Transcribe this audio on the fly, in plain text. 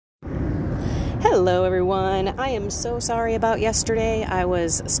Hello, everyone. I am so sorry about yesterday. I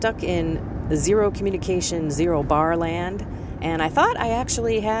was stuck in zero communication, zero bar land, and I thought I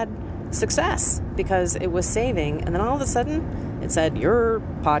actually had success because it was saving, and then all of a sudden it said, your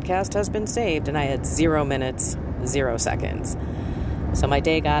podcast has been saved, and I had 0 minutes, 0 seconds. So my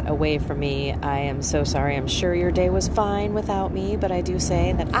day got away from me. I am so sorry. I'm sure your day was fine without me, but I do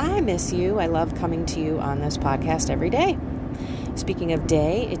say that I miss you. I love coming to you on this podcast every day. Speaking of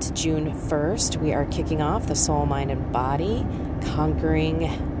day, it's June 1st. We are kicking off the Soul, Mind, and Body Conquering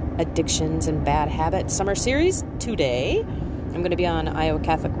Addictions and Bad Habits Summer Series today. I'm going to be on Iowa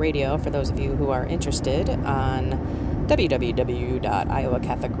Catholic Radio for those of you who are interested on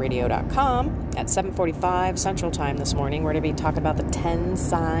www.iowacatholicradio.com at 7:45 Central Time this morning. We're going to be talking about the 10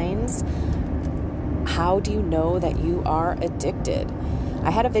 signs. How do you know that you are addicted? I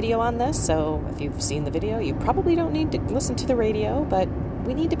had a video on this, so if you've seen the video, you probably don't need to listen to the radio, but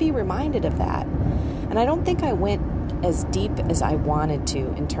we need to be reminded of that. And I don't think I went as deep as I wanted to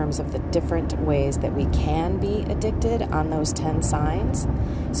in terms of the different ways that we can be addicted on those 10 signs.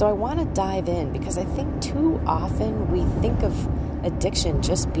 So I want to dive in because I think too often we think of addiction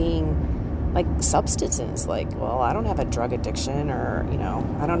just being like substances, like, well, I don't have a drug addiction or,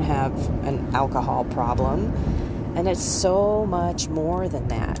 I don't have an alcohol problem. And it's so much more than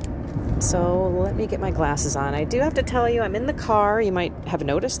that. So let me get my glasses on. I do have to tell you, I'm in the car. You might have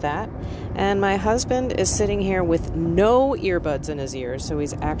noticed that. And my husband is sitting here with no earbuds in his ears. So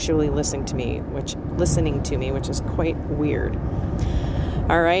he's actually listening to me, which is quite weird.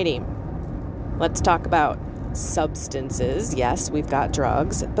 Alrighty. Let's talk about substances. Yes, we've got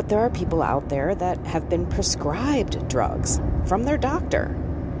drugs, but there are people out there that have been prescribed drugs from their doctor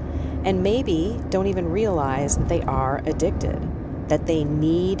and maybe don't even realize that they are addicted, that they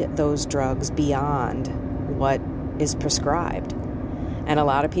need those drugs beyond what is prescribed. And a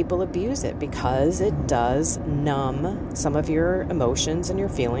lot of people abuse it because it does numb some of your emotions and your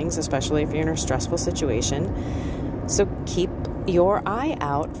feelings, especially if you're in a stressful situation. So keep your eye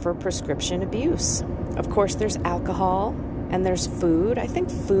out for prescription abuse. Of course, there's alcohol and there's food. I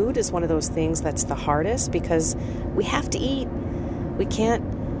think food is one of those things that's the hardest because we have to eat. We can't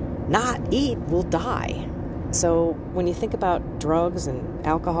not eat, we'll die. So when you think about drugs and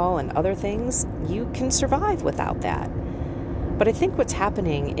alcohol and other things, you can survive without that. But I think what's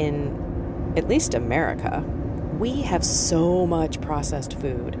happening in at least America, we have so much processed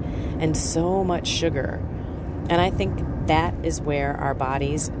food and so much sugar. And I think that is where our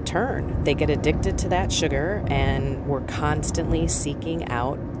bodies turn. They get addicted to that sugar, and we're constantly seeking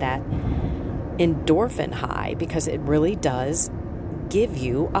out that endorphin high because it really does give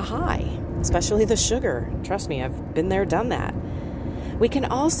you a high, especially the sugar. Trust me, I've been there, done that. We can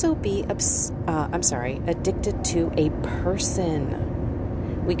also be addicted to a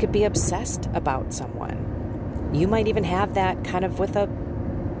person. We could be obsessed about someone. You might even have that kind of with a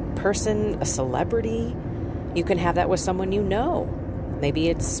person, a celebrity. You can have that with someone you know. Maybe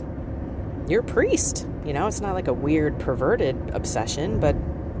it's your priest. It's not like a weird perverted obsession, but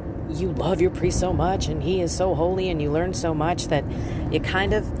you love your priest so much and he is so holy and you learn so much that you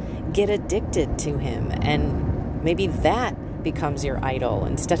kind of get addicted to him, and maybe that becomes your idol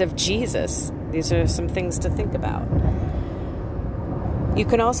instead of Jesus. These are some things to think about. You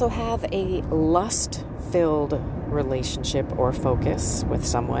can also have a lust-filled relationship or focus with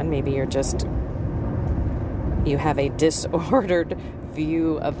someone. Maybe you have a disordered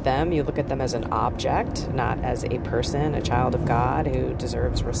view of them. You look at them as an object, not as a person, a child of God who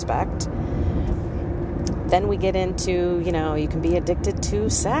deserves respect. Then we get into, you can be addicted to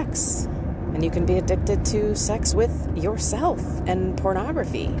sex, and you can be addicted to sex with yourself and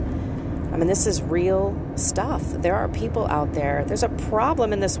pornography. I mean, this is real stuff. There are people out there. There's a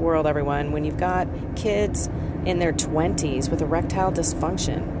problem in this world, everyone, when you've got kids in their 20s with erectile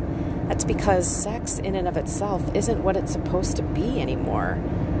dysfunction. That's because sex in and of itself isn't what it's supposed to be anymore.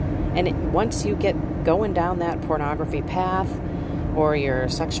 And once you get going down that pornography path, or your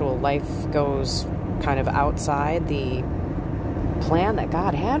sexual life goes kind of outside the plan that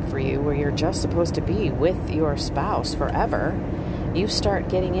God had for you, where you're just supposed to be with your spouse forever, you start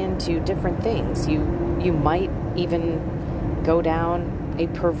getting into different things. You might even go down a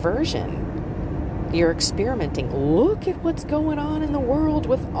perversion. You're experimenting. Look at what's going on in the world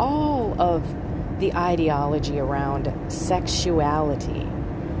with all of the ideology around sexuality,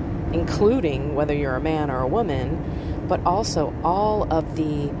 including whether you're a man or a woman, but also all of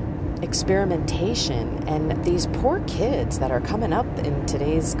the experimentation. And these poor kids that are coming up in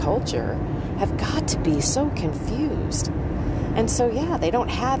today's culture have got to be so confused. And so, they don't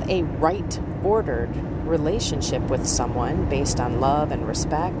have a right ordered relationship with someone based on love and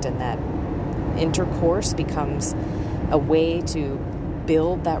respect and that intercourse becomes a way to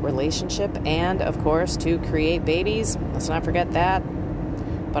build that relationship and, of course, to create babies. Let's not forget that.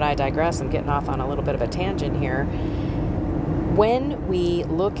 But I digress. I'm getting off on a little bit of a tangent here. When we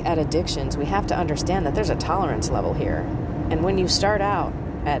look at addictions, we have to understand that there's a tolerance level here. And when you start out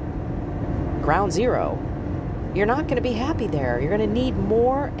at ground zero, you're not going to be happy there. You're going to need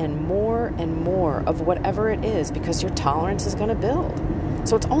more and more and more of whatever it is because your tolerance is going to build.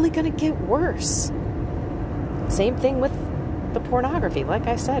 So it's only going to get worse. Same thing with the pornography. Like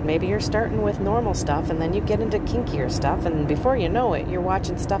I said, maybe you're starting with normal stuff and then you get into kinkier stuff, and before you know it, you're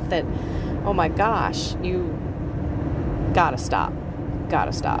watching stuff that, oh my gosh, you gotta stop.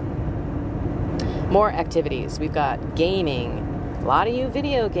 More activities. We've got gaming. A lot of you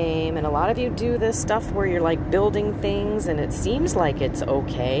video game, and a lot of you do this stuff where you're like building things and it seems like it's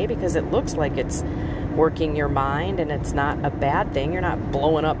okay because it looks like it's working your mind and it's not a bad thing. You're not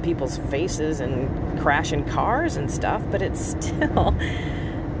blowing up people's faces and crashing cars and stuff, but it's still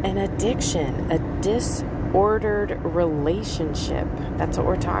an addiction, a disordered relationship. That's what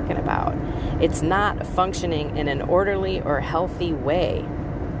we're talking about. It's not functioning in an orderly or healthy way.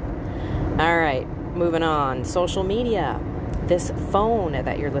 All right, moving on. Social media. This phone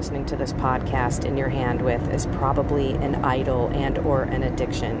that you're listening to this podcast in your hand with is probably an idol and or an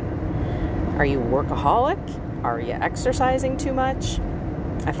addiction. Are you a workaholic? Are you exercising too much?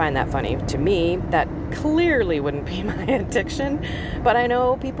 I find that funny. To me, that clearly wouldn't be my addiction, but I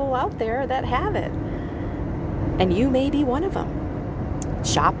know people out there that have it. And you may be one of them.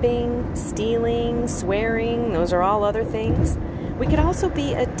 Shopping, stealing, swearing, those are all other things. We could also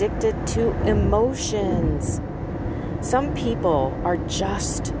be addicted to emotions. Some people are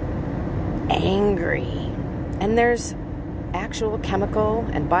just angry. And there's actual chemical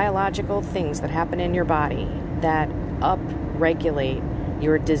and biological things that happen in your body that upregulate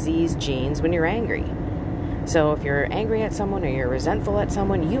your disease genes when you're angry. So if you're angry at someone or you're resentful at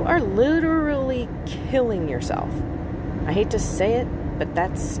someone, you are literally killing yourself. I hate to say it, but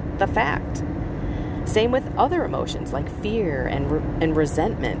that's the fact. Same with other emotions like fear and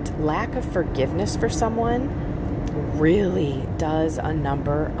resentment. Lack of forgiveness for someone really does a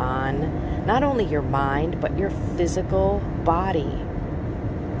number on not only your mind, but your physical body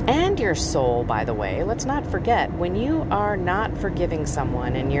and your soul, by the way. Let's not forget, when you are not forgiving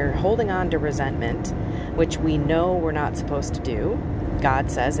someone and you're holding on to resentment, which we know we're not supposed to do,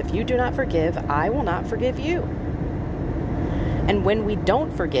 God says, if you do not forgive, I will not forgive you. And when we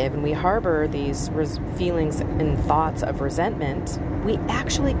don't forgive and we harbor these feelings and thoughts of resentment, we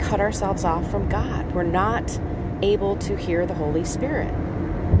actually cut ourselves off from God. We're not able to hear the Holy Spirit.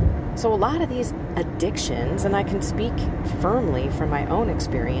 So a lot of these addictions, and I can speak firmly from my own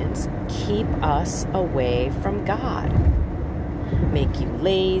experience, keep us away from God. Make you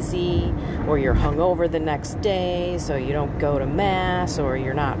lazy, or you're hungover the next day, so you don't go to Mass, or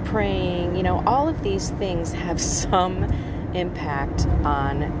you're not praying. You know, all of these things have some impact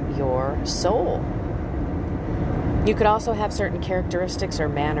on your soul. You could also have certain characteristics or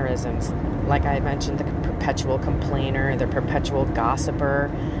mannerisms, like I mentioned, the perpetual complainer, the perpetual gossiper.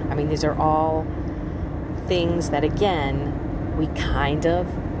 I mean, these are all things that, again, we kind of,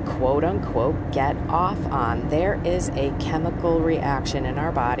 quote unquote, get off on. There is a chemical reaction in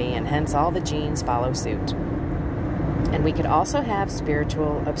our body, and hence all the genes follow suit. And we could also have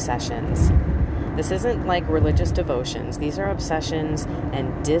spiritual obsessions. This isn't like religious devotions. These are obsessions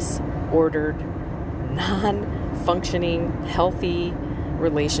and disordered, non-functioning, healthy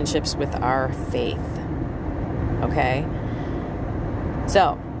relationships with our faith. Okay?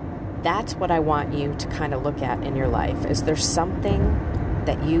 So, that's what I want you to kind of look at in your life. Is there something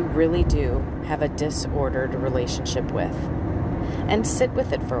that you really do have a disordered relationship with? And sit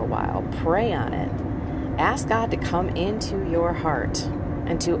with it for a while. Pray on it. Ask God to come into your heart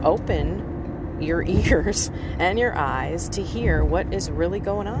and to open your ears and your eyes to hear what is really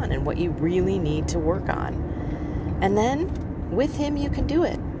going on and what you really need to work on. And then with Him, you can do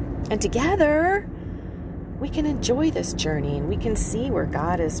it. And together, we can enjoy this journey and we can see where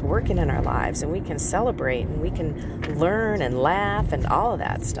God is working in our lives, and we can celebrate and we can learn and laugh and all of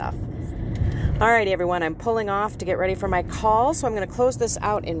that stuff. All right, everyone, I'm pulling off to get ready for my call, so I'm going to close this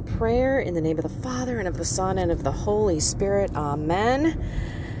out in prayer in the name of the Father and of the Son and of the Holy Spirit. Amen.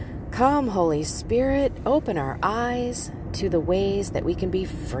 Come, Holy Spirit, open our eyes to the ways that we can be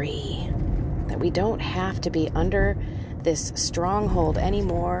free, that we don't have to be under this stronghold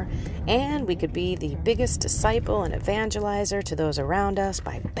anymore, and we could be the biggest disciple and evangelizer to those around us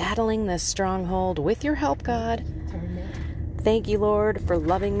by battling this stronghold with your help, God. Thank you, Lord, for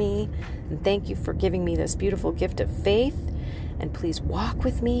loving me, and thank you for giving me this beautiful gift of faith. And please walk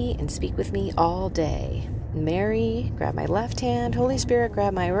with me and speak with me all day. Mary, grab my left hand. Holy Spirit,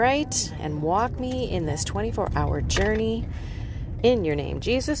 grab my right and walk me in this 24-hour journey. In your name,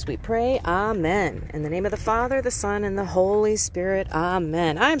 Jesus, we pray. Amen. In the name of the Father, the Son, and the Holy Spirit.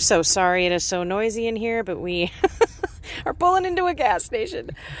 Amen. I'm so sorry it is so noisy in here, but we are pulling into a gas station.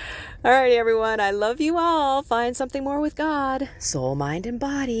 All right, everyone. I love you all. Find something more with God. Soul, mind, and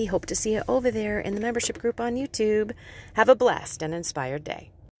body. Hope to see you over there in the membership group on YouTube. Have a blessed and inspired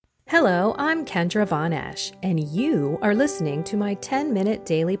day. Hello, I'm Kendra Von Esch, and you are listening to my 10-minute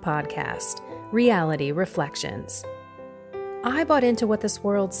daily podcast, Reality Reflections. I bought into what this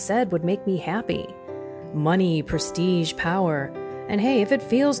world said would make me happy. Money, prestige, power. And hey, if it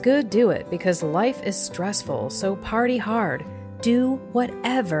feels good, do it, because life is stressful, so party hard. Do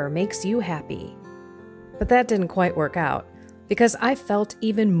whatever makes you happy. But that didn't quite work out, because I felt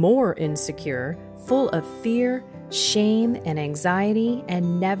even more insecure, full of fear, shame, and anxiety,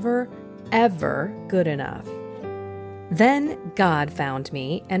 and never, ever good enough. Then God found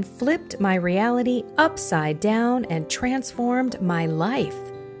me and flipped my reality upside down and transformed my life.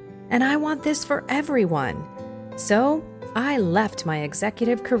 And I want this for everyone. So I left my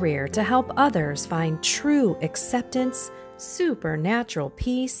executive career to help others find true acceptance, supernatural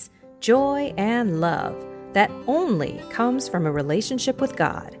peace, joy, and love that only comes from a relationship with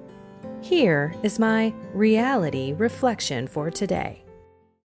God. Here is my reality reflection for today.